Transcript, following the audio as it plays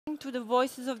into the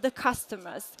voices of the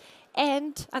customers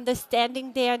and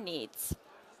understanding their needs.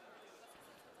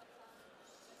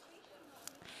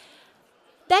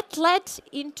 That led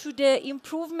into the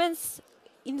improvements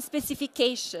in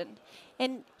specification.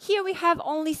 And here we have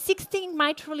only 16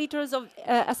 microliters of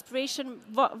aspiration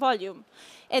volume.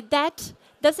 And that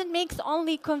doesn't make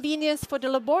only convenience for the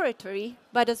laboratory,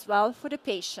 but as well for the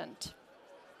patient.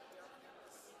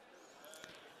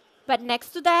 But next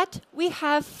to that, we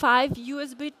have 5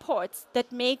 USB ports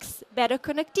that makes better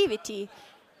connectivity.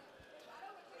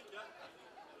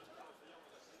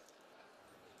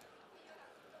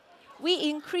 We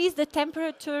increase the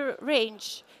temperature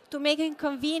range to make a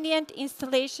convenient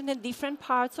installation in different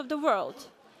parts of the world.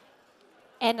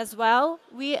 And as well,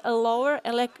 we lower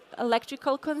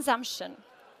electrical consumption.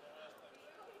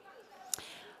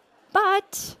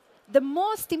 But the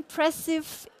most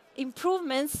impressive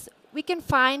improvements we can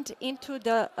find into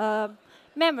the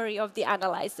memory of the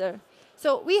analyzer.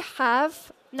 So we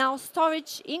have now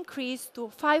storage increased to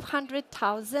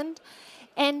 500,000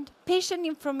 and patient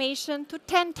information to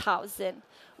 10,000.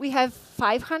 We have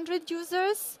 500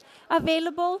 users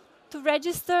available to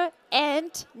register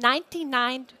and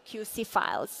 99 QC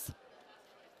files.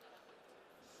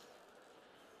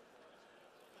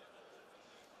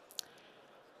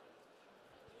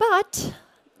 But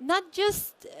not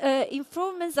just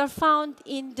improvements are found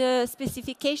in the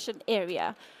specification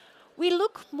area. We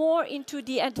look more into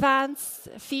the advanced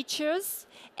features,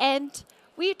 and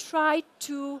we try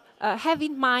to have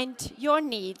in mind your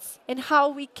needs and how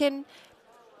we can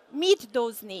meet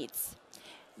those needs.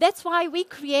 That's why we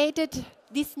created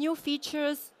these new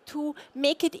features to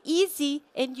make it easy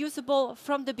and usable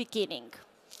from the beginning.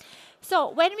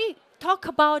 So when we talk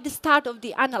about the start of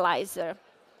the analyzer,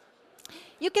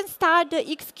 you can start the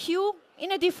XQ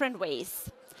in a different ways,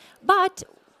 but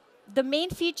the main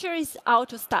feature is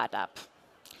auto startup.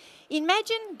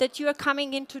 Imagine that you are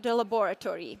coming into the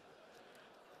laboratory,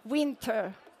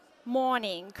 winter,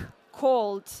 morning,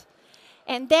 cold,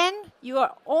 and then you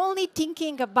are only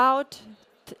thinking about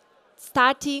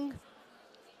starting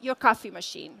your coffee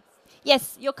machine.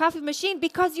 Yes, your coffee machine,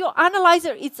 because your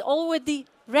analyzer is already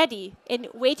ready and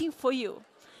waiting for you.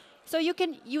 So you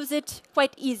can use it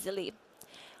quite easily.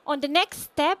 On the next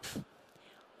step,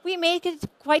 we make it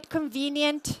quite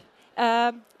convenient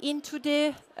into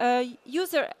the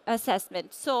user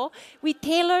assessment. So we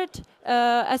tailored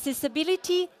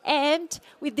accessibility, and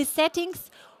with the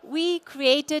settings, we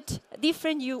created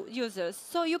different users.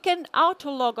 So you can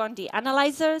auto-log on the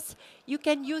analyzers, you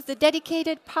can use the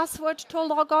dedicated password to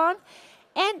log on,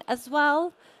 and as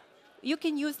well, you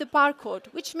can use the barcode,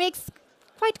 which makes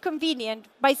quite convenient.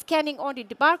 By scanning only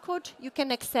the barcode, you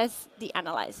can access the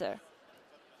analyzer.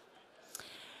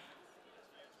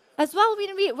 As well,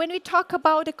 when we talk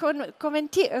about the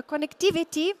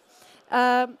connectivity,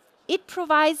 it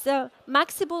provides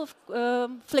maximum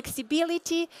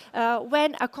flexibility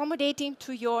when accommodating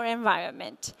to your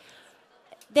environment.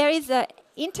 There is an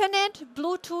internet,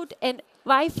 Bluetooth, and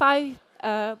Wi-Fi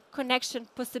connection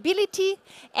possibility,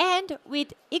 and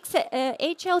with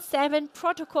HL7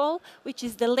 protocol, which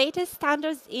is the latest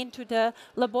standards into the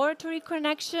laboratory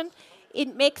connection,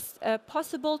 it makes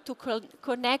possible to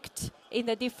connect in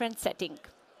a different setting.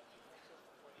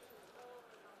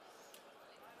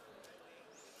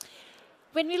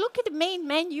 When we look at the main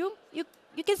menu, you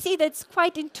can see that it's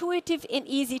quite intuitive and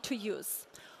easy to use.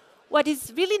 What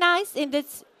is really nice is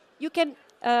that you can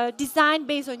design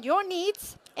based on your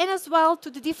needs, and as well to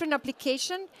the different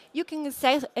application, you can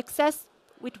access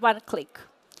with one click.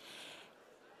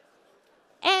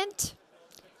 And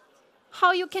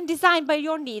how you can design by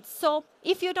your needs. So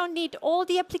if you don't need all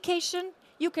the application,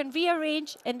 you can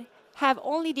rearrange and have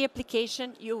only the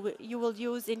application you will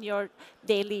use in your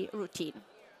daily routine.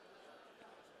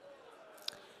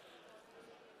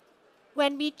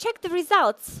 When we check the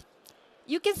results,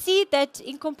 you can see that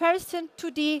in comparison to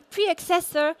the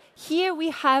predecessor, here we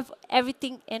have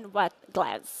everything in one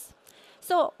glance.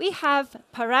 So we have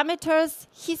parameters,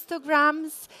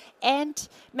 histograms, and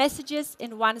messages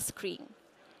in one screen.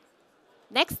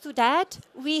 Next to that,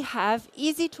 we have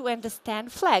easy to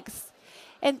understand flags.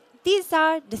 And these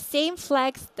are the same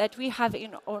flags that we have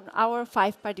on our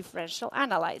 5-part differential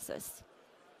analyzers.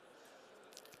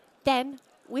 Then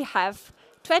we have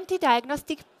 20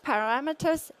 diagnostic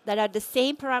parameters that are the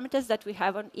same parameters that we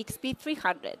have on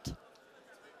XP300.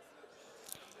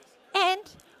 And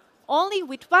only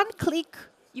with one click,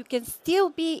 you can still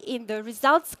be in the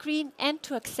results screen and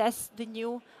to access the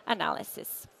new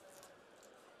analysis.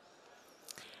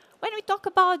 When we talk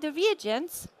about the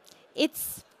reagents,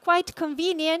 it's quite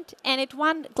convenient, and at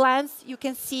one glance you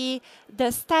can see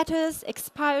the status,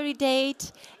 expiry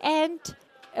date, and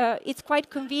it's quite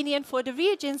convenient for the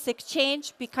reagents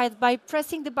exchange, because by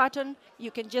pressing the button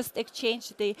you can just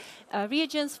exchange the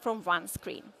reagents from one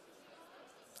screen.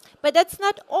 But that's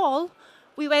not all.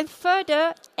 We went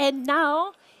further, and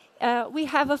now we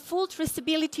have a full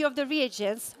traceability of the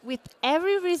reagents. With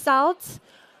every result,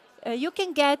 you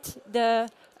can get the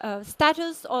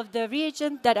status of the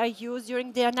reagent that are used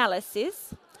during the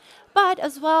analysis. But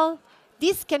as well,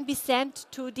 this can be sent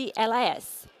to the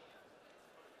LIS.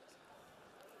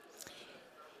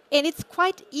 And it's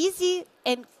quite easy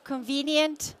and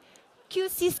convenient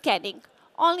QC scanning.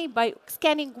 Only by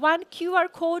scanning one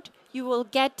QR code, you will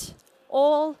get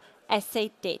all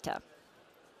assay data.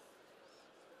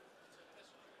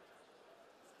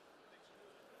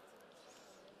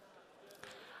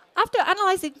 After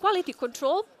analyzing quality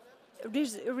control,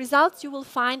 results you will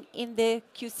find in the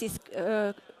QC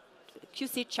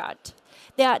chart.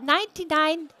 There are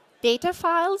 99 data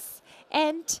files,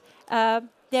 and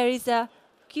there is a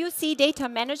QC data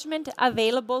management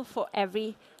available for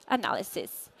every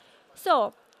analysis.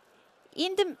 So,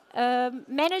 in the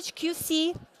Manage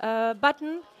QC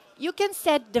button, you can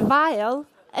set the vial,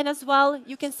 and as well,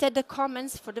 you can set the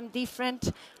comments for the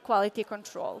different quality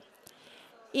control.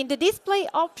 In the display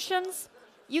options,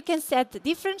 you can set the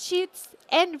different sheets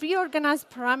and reorganize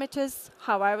parameters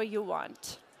however you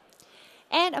want.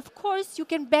 And of course, you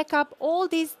can back up all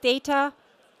these data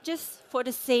just for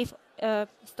the safe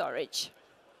storage.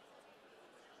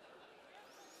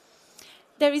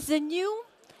 There is a new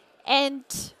and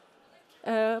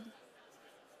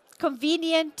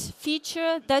convenient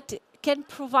feature that can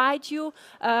provide you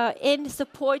and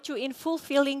support you in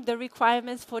fulfilling the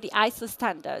requirements for the ISO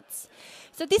standards.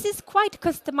 So this is quite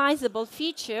customizable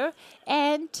feature,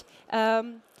 and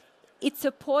it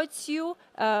supports you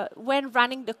when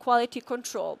running the quality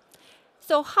control.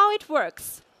 So how it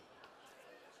works?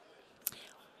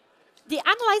 The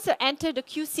analyzer enters the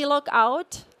QC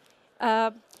logout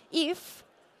if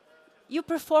you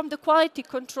perform the quality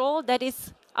control that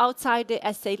is outside the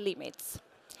assay limits.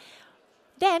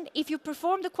 Then, if you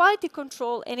perform the quality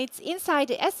control and it's inside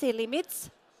the assay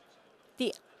limits,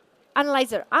 the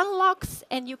analyzer unlocks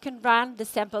and you can run the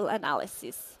sample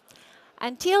analysis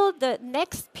until the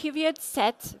next period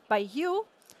set by you,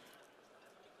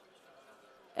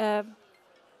 and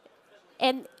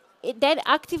it then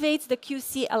activates the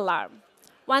QC alarm.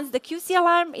 Once the QC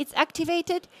alarm is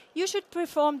activated, you should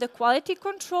perform the quality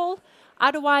control,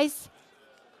 otherwise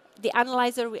the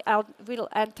analyzer will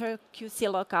enter QC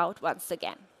logout once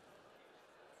again.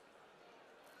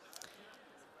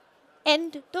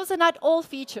 And those are not all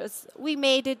features. We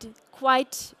made it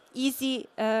quite easy,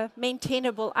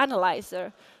 maintainable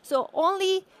analyzer. So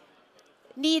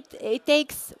it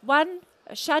takes one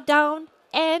shutdown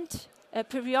and a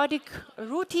periodic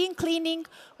routine cleaning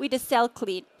with a cell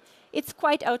clean. It's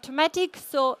quite automatic,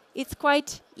 so it's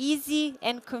quite easy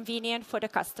and convenient for the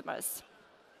customers.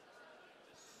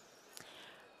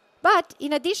 But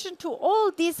in addition to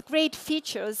all these great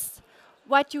features,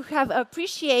 what you have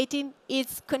appreciating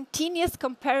is continuous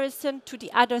comparison to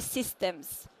the other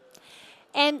systems.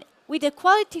 And with the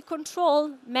quality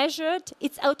control measured,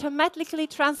 it's automatically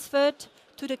transferred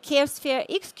to the CareSphere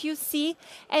XQ-C,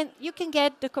 and you can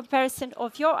get the comparison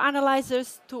of your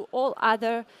analyzers to all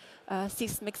other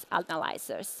Sysmex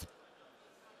analyzers.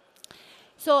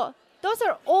 So those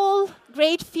are all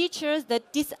great features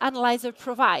that this analyzer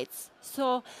provides.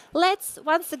 So let's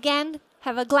once again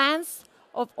have a glance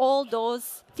of all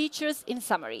those features in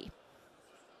summary.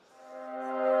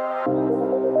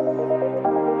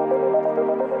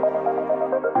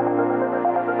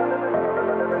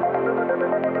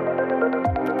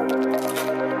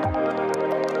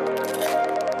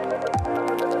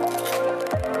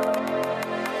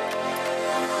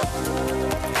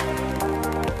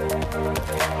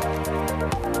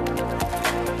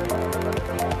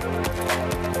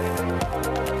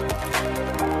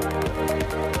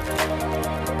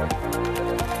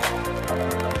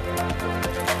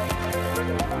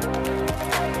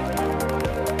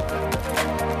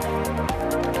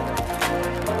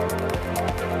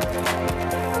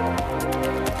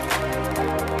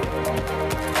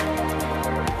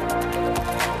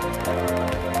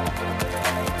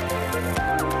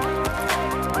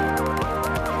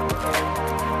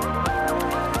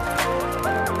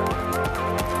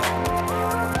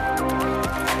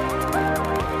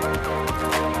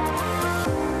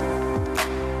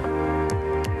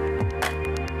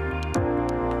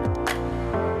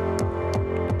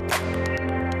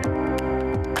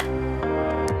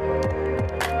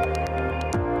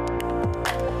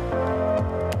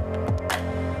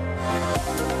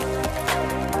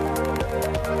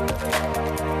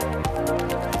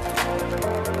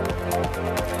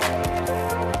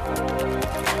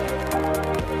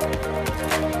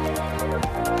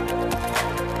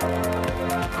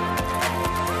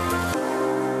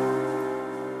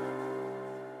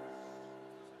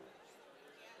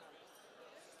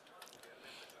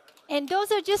 And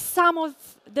those are just some of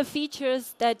the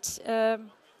features that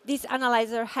this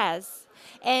analyzer has.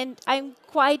 And I'm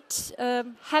quite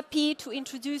happy to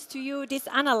introduce to you this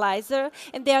analyzer.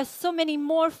 And there are so many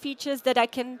more features that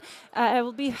I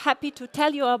will be happy to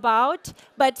tell you about.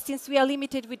 But since we are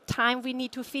limited with time, we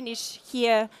need to finish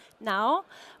here now.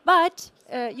 But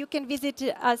you can visit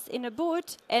us in a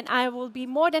booth, and I will be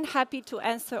more than happy to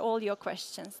answer all your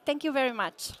questions. Thank you very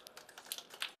much.